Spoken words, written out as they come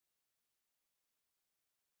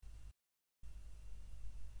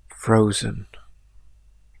Frozen.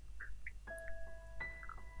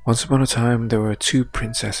 Once upon a time, there were two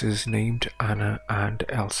princesses named Anna and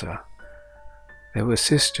Elsa. They were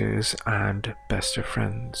sisters and best of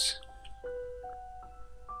friends.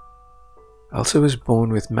 Elsa was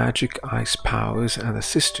born with magic ice powers, and the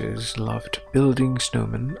sisters loved building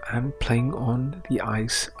snowmen and playing on the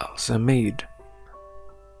ice Elsa made.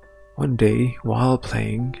 One day, while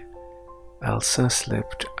playing, Elsa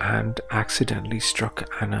slipped and accidentally struck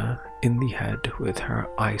Anna in the head with her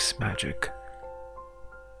ice magic.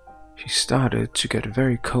 She started to get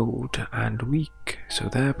very cold and weak, so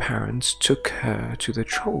their parents took her to the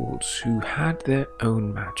trolls, who had their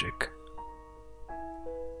own magic.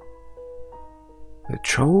 The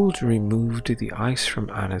trolls removed the ice from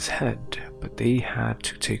Anna's head, but they had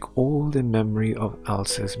to take all the memory of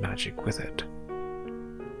Elsa's magic with it.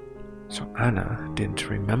 So Anna didn't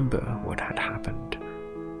remember what had happened,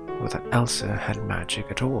 or that Elsa had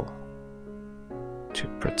magic at all. To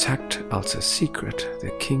protect Elsa's secret,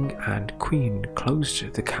 the king and queen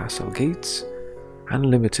closed the castle gates and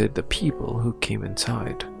limited the people who came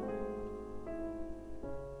inside.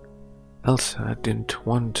 Elsa didn't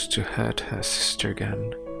want to hurt her sister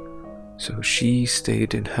again, so she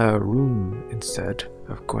stayed in her room instead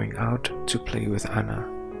of going out to play with Anna.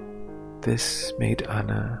 This made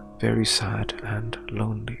Anna very sad and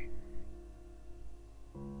lonely.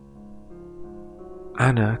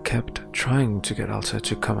 Anna kept trying to get Elsa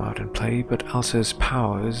to come out and play, but Elsa's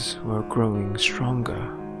powers were growing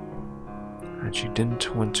stronger, and she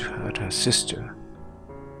didn't want to hurt her sister,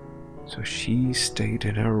 so she stayed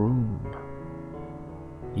in her room.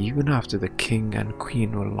 Even after the king and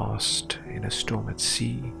queen were lost in a storm at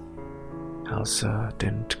sea, Elsa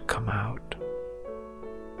didn't come out.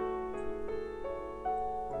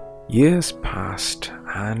 Years passed,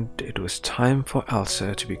 and it was time for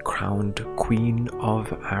Elsa to be crowned Queen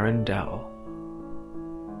of Arendelle.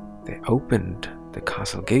 They opened the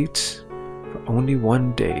castle gates for only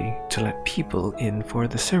one day to let people in for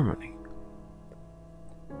the ceremony.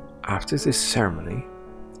 After this ceremony,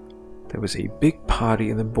 there was a big party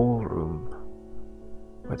in the ballroom,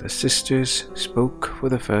 where the sisters spoke for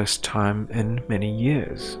the first time in many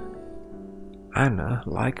years. Anna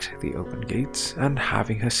liked the open gates and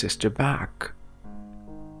having her sister back.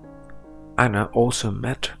 Anna also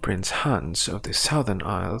met Prince Hans of the Southern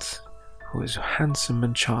Isles, who was handsome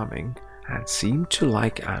and charming and seemed to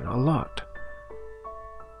like Anna a lot.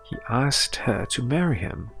 He asked her to marry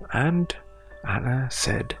him, and Anna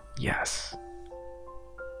said yes.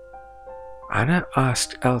 Anna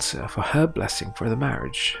asked Elsa for her blessing for the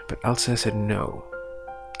marriage, but Elsa said no.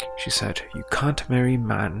 She said, "You can't marry a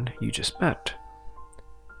man you just met."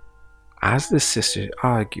 As the sisters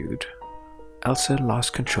argued, Elsa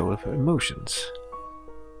lost control of her emotions.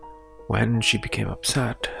 When she became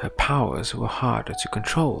upset, her powers were harder to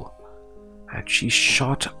control, and she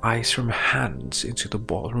shot ice from her hands into the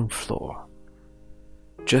ballroom floor.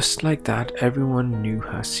 Just like that, everyone knew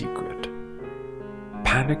her secret.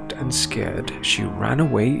 Panicked and scared, she ran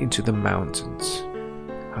away into the mountains.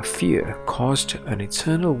 Her fear caused an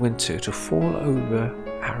eternal winter to fall over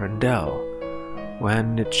Arendelle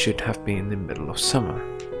when it should have been the middle of summer.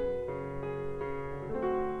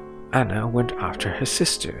 Anna went after her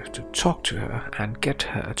sister to talk to her and get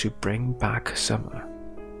her to bring back summer.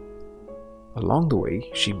 Along the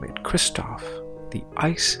way, she met Kristoff, the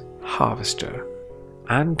ice harvester,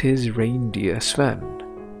 and his reindeer Sven.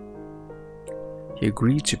 He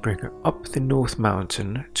agreed to bring her up the North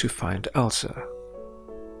Mountain to find Elsa.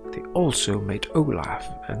 They also met Olaf,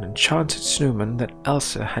 an enchanted snowman that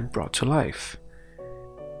Elsa had brought to life.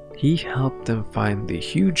 He helped them find the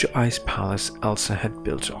huge ice palace Elsa had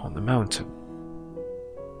built on the mountain.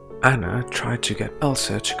 Anna tried to get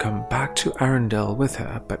Elsa to come back to Arendelle with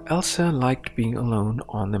her, but Elsa liked being alone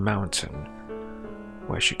on the mountain,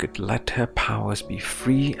 where she could let her powers be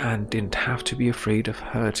free and didn't have to be afraid of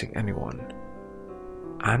hurting anyone.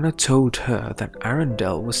 Anna told her that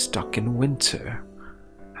Arendelle was stuck in winter,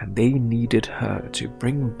 and they needed her to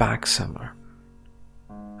bring back summer.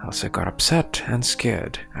 Elsa got upset and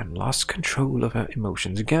scared and lost control of her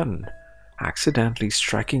emotions again, accidentally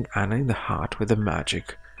striking Anna in the heart with the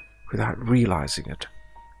magic without realizing it.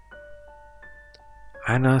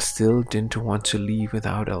 Anna still didn't want to leave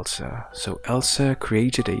without Elsa, so Elsa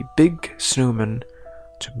created a big snowman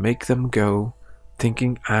to make them go,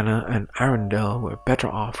 thinking Anna and Arendelle were better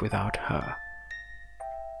off without her.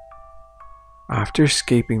 After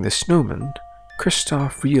escaping the snowman,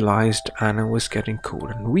 Kristoff realized Anna was getting cold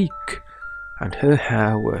and weak, and her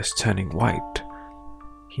hair was turning white.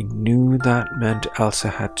 He knew that meant Elsa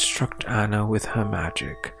had struck Anna with her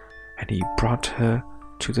magic, and he brought her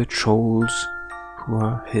to the trolls who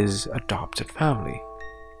are his adopted family.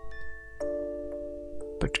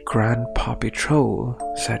 But Grandpappy Troll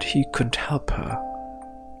said he couldn't help her.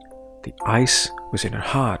 The ice was in her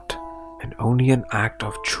heart, and only an act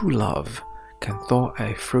of true love can thaw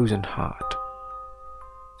a frozen heart.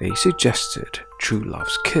 They suggested true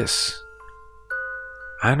love's kiss.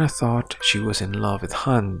 Anna thought she was in love with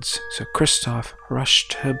Hans, so Kristoff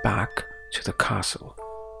rushed her back to the castle.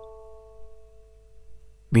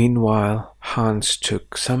 Meanwhile, Hans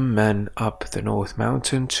took some men up the North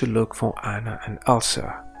Mountain to look for Anna and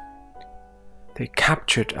Elsa. They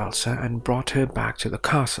captured Elsa and brought her back to the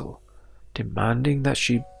castle, demanding that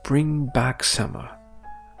she bring back Summer.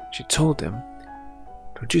 She told them,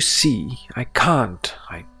 "Don't you see, I can't.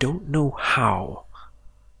 I don't know how."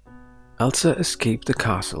 Elsa escaped the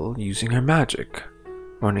castle using her magic,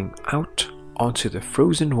 running out onto the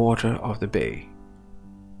frozen water of the bay.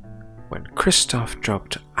 When Kristoff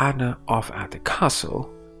dropped Anna off at the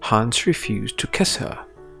castle, Hans refused to kiss her.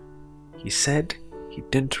 He said he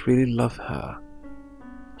didn't really love her.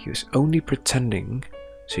 He was only pretending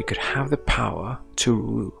so he could have the power to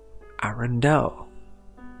rule Arendelle.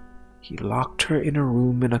 He locked her in a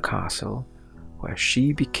room in a castle where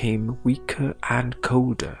she became weaker and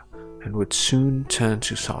colder and would soon turn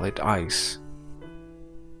to solid ice.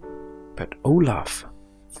 But Olaf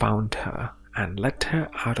found her and let her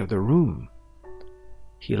out of the room.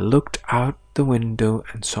 He looked out the window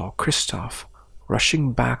and saw Kristoff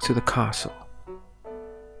rushing back to the castle.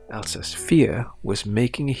 Elsa's fear was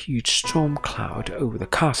making a huge storm cloud over the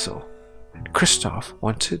castle, and Kristoff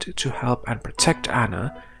wanted to help and protect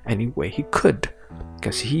Anna any way he could,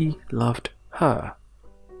 because he loved her.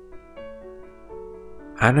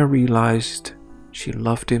 Anna realized she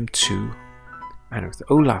loved him too, and with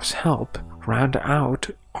Olaf's help ran out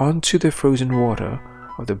onto the frozen water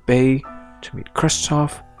of the bay to meet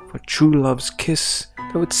Kristoff for true love's kiss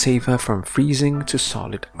that would save her from freezing to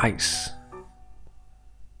solid ice.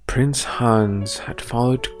 Prince Hans had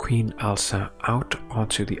followed Queen Elsa out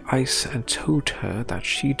onto the ice and told her that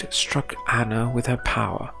she'd struck Anna with her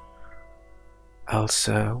power.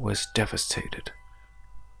 Elsa was devastated.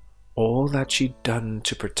 All that she'd done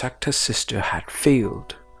to protect her sister had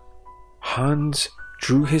failed. Hans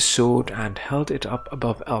drew his sword and held it up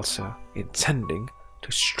above Elsa, intending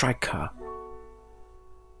to strike her.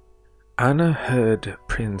 Anna heard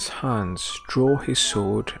Prince Hans draw his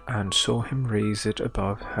sword and saw him raise it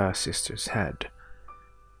above her sister's head.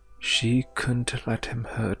 She couldn't let him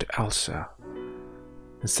hurt Elsa.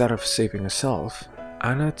 Instead of saving herself,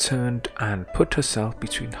 Anna turned and put herself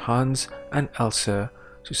between Hans and Elsa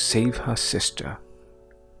to save her sister.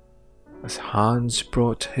 As Hans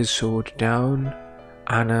brought his sword down,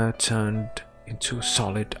 Anna turned into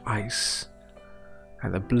solid ice,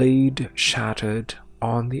 and the blade shattered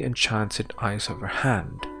on the enchanted ice of her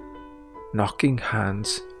hand, knocking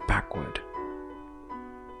Hans backward.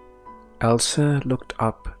 Elsa looked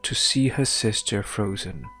up to see her sister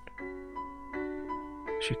frozen.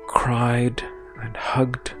 She cried and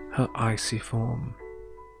hugged her icy form,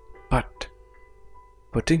 but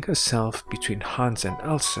putting herself between Hans and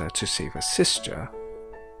Elsa to save her sister,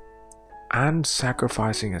 and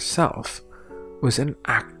sacrificing herself, was an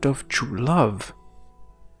act of true love.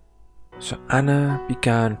 So Anna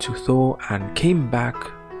began to thaw and came back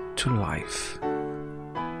to life.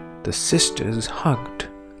 The sisters hugged,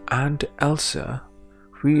 and Elsa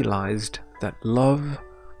realized that love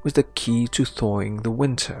was the key to thawing the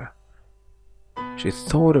winter. She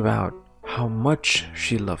thought about how much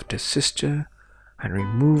she loved her sister and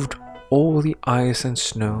removed all the ice and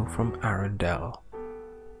snow from Arendelle.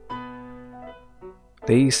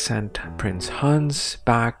 They sent Prince Hans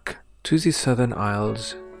back to the Southern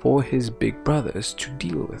Isles for his big brothers to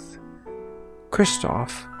deal with.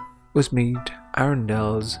 Kristoff was made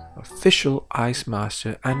Arendelle's official ice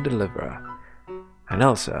master and deliverer, and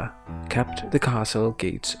Elsa kept the castle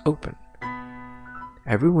gates open.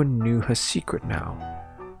 Everyone knew her secret now,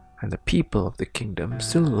 and the people of the kingdom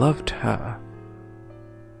still loved her.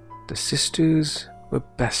 The sisters were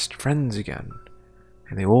best friends again,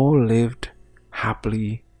 and they all lived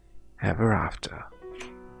happily ever after.